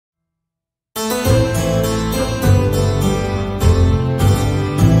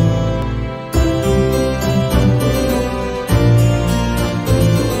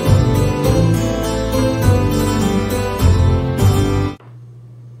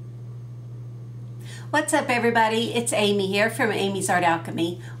What's up everybody, it's Amy here from Amy's Art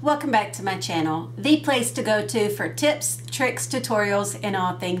Alchemy. Welcome back to my channel, the place to go to for tips, tricks, tutorials, and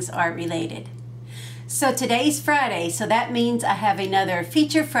all things art related. So today's Friday, so that means I have another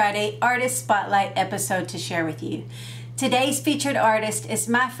Feature Friday Artist Spotlight episode to share with you. Today's featured artist is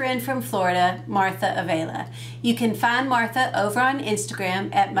my friend from Florida, Martha Avella. You can find Martha over on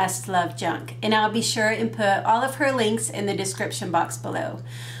Instagram at MustLoveJunk, and I'll be sure and put all of her links in the description box below.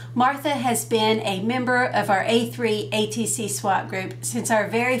 Martha has been a member of our A3 ATC swap group since our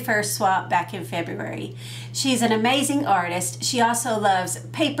very first swap back in February. She's an amazing artist. She also loves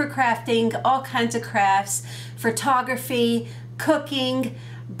paper crafting, all kinds of crafts, photography, cooking,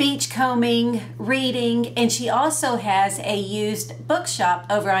 beach combing, reading, and she also has a used bookshop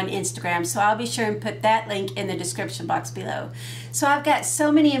over on Instagram, so I'll be sure and put that link in the description box below. So I've got so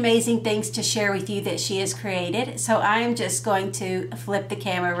many amazing things to share with you that she has created, so I am just going to flip the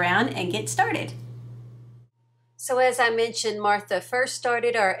camera around and get started. So as I mentioned, Martha first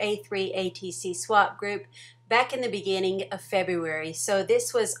started our A3 ATC swap group back in the beginning of February. So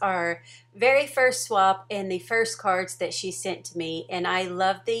this was our very first swap and the first cards that she sent to me, and I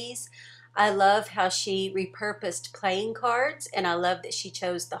love these. I love how she repurposed playing cards, and I love that she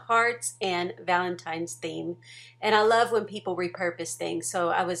chose the hearts and Valentine's theme. And I love when people repurpose things, so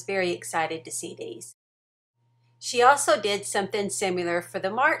I was very excited to see these. She also did something similar for the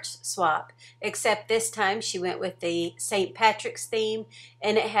March swap, except this time she went with the St. Patrick's theme,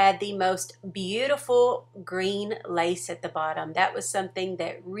 and it had the most beautiful green lace at the bottom. That was something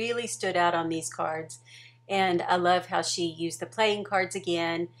that really stood out on these cards, and I love how she used the playing cards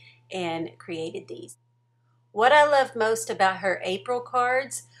again and created these. What I loved most about her April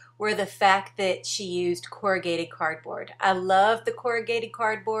cards were the fact that she used corrugated cardboard. I love the corrugated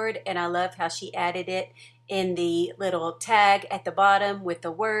cardboard, and I love how she added it in the little tag at the bottom with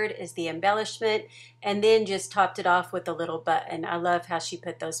the word as the embellishment, and then just topped it off with a little button. I love how she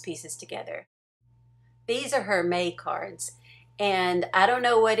put those pieces together. These are her May cards, and I don't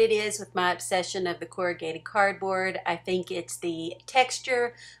know what it is with my obsession of the corrugated cardboard. I think it's the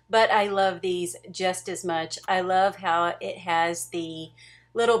texture, but I love these just as much. I love how it has the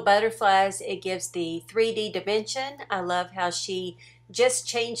little butterflies. It gives the 3D dimension. I love how she just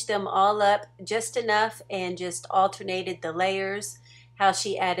changed them all up just enough and just alternated the layers, how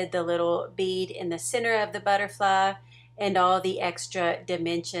she added the little bead in the center of the butterfly and all the extra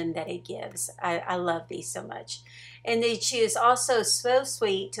dimension that it gives. I love these so much. And then she is also so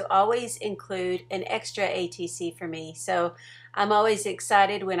sweet to always include an extra ATC for me. So I'm always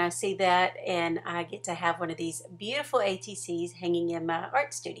excited when I see that, and I get to have one of these beautiful ATCs hanging in my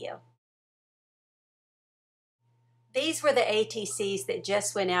art studio. These were the ATCs that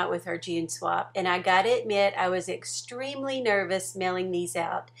just went out with our June swap, and I gotta admit I was extremely nervous mailing these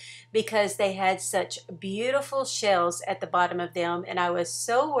out because they had such beautiful shells at the bottom of them, and I was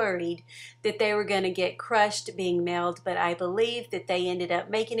so worried that they were going to get crushed being mailed, but I believe that they ended up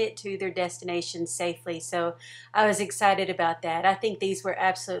making it to their destination safely, so I was excited about that. I think these were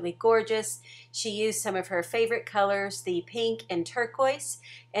absolutely gorgeous. She used some of her favorite colors, the pink and turquoise,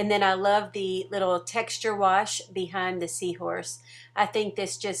 and then I love the little texture wash behind the seahorse. I think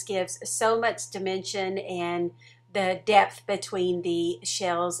this just gives so much dimension and the depth between the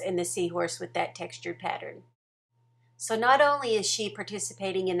shells and the seahorse with that textured pattern. So not only is she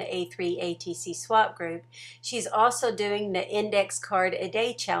participating in the A3 ATC swap group, she's also doing the index card a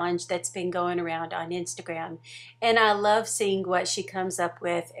day challenge that's been going around on Instagram. And I love seeing what she comes up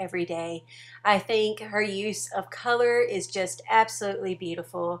with every day. I think her use of color is just absolutely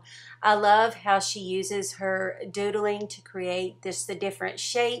beautiful. I love how she uses her doodling to create the different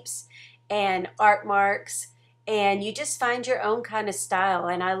shapes and art marks, and you just find your own kind of style.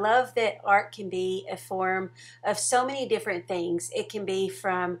 And I love that art can be a form of so many different things. It can be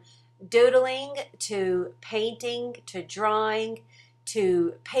from doodling to painting to drawing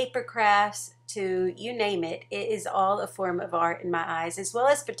to paper crafts to you name it. It is all a form of art in my eyes, as well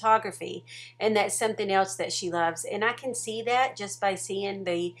as photography, and that's something else that she loves. And I can see that just by seeing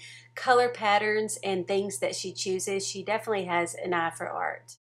the color patterns and things that she chooses. She definitely has an eye for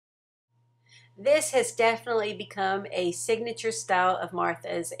art. This has definitely become a signature style of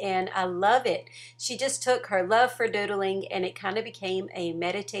Martha's, and I love it. She just took her love for doodling and it kind of became a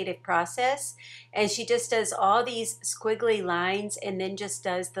meditative process, and she just does all these squiggly lines and then just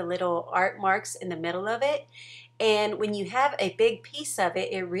does the little art marks in the middle of it. And when you have a big piece of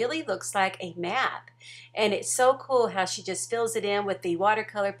it, it really looks like a map. And it's so cool how she just fills it in with the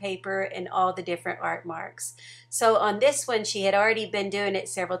watercolor paper and all the different art marks. So on this one, she had already been doing it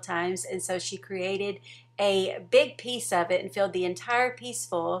several times, and so she created a big piece of it and filled the entire piece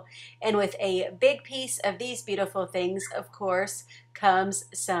full. And with a big piece of these beautiful things, of course, comes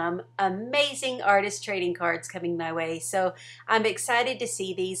some amazing artist trading cards coming my way. So I'm excited to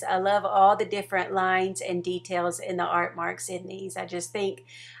see these. I love all the different lines and details in the art marks in these. I just think,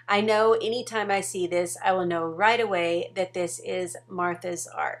 I know anytime I see this, I will know right away that this is Martha's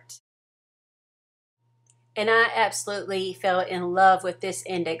art. And I absolutely fell in love with this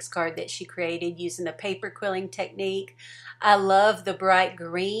index card that she created using the paper quilling technique. I love the bright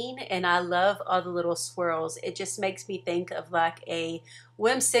green and I love all the little swirls. It just makes me think of like a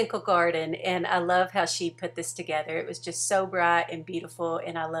whimsical garden, and I love how she put this together. It was just so bright and beautiful,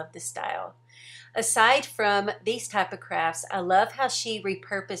 and I love the style. Aside from these type of crafts, I love how she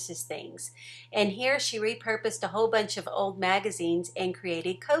repurposes things. And here she repurposed a whole bunch of old magazines and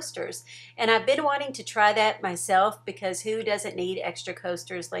created coasters. And I've been wanting to try that myself, because who doesn't need extra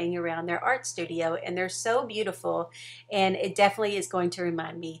coasters laying around their art studio? And they're so beautiful, and it definitely is going to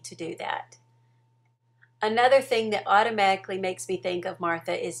remind me to do that. Another thing that automatically makes me think of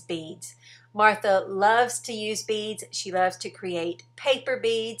Martha is beads. Martha loves to use beads. She loves to create paper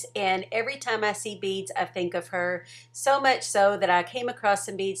beads, and every time I see beads, I think of her, so much so that I came across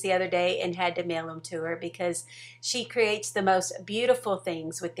some beads the other day and had to mail them to her, because she creates the most beautiful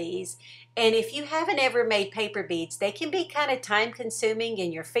things with these. And if you haven't ever made paper beads, they can be kind of time consuming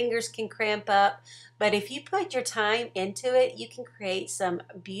and your fingers can cramp up. But if you put your time into it, you can create some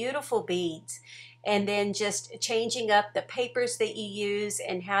beautiful beads. And then just changing up the papers that you use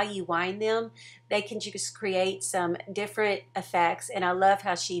and how you wind them, they can just create some different effects. And I love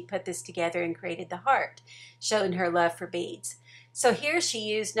how she put this together and created the heart, showing her love for beads. So here she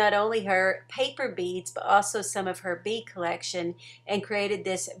used not only her paper beads, but also some of her bead collection, and created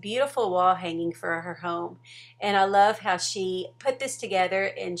this beautiful wall hanging for her home. And I love how she put this together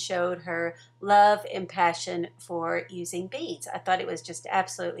and showed her love and passion for using beads. I thought it was just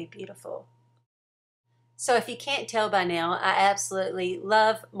absolutely beautiful. So if you can't tell by now, I absolutely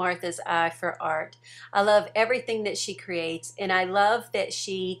love Martha's eye for art. I love everything that she creates, and I love that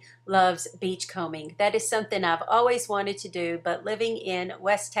she loves beach combing. That is something I've always wanted to do, but living in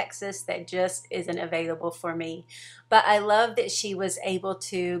West Texas, that just isn't available for me. But I love that she was able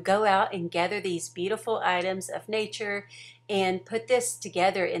to go out and gather these beautiful items of nature and put this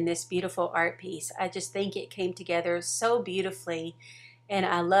together in this beautiful art piece. I just think it came together so beautifully, and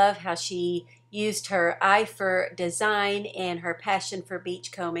I love how she used her eye for design and her passion for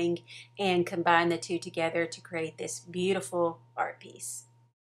beach combing and combined the two together to create this beautiful art piece.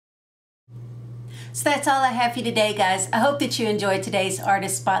 So that's all I have for you today, guys. I hope that you enjoyed today's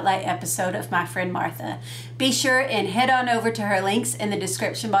Artist Spotlight episode of my friend Martha. Be sure and head on over to her links in the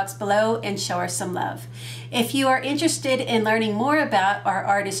description box below and show her some love. If you are interested in learning more about our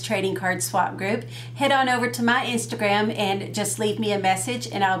artist trading card swap group, head on over to my Instagram and just leave me a message,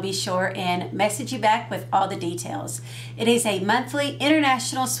 and I'll be sure and message you back with all the details. It is a monthly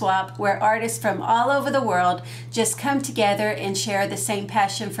international swap where artists from all over the world just come together and share the same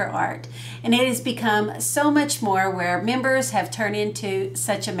passion for art. And it has become so much more, where members have turned into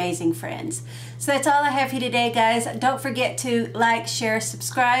such amazing friends. So that's all I have for you today, guys. Don't forget to like, share,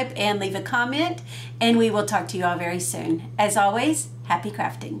 subscribe, and leave a comment. And we will talk to you all very soon. As always, happy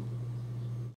crafting.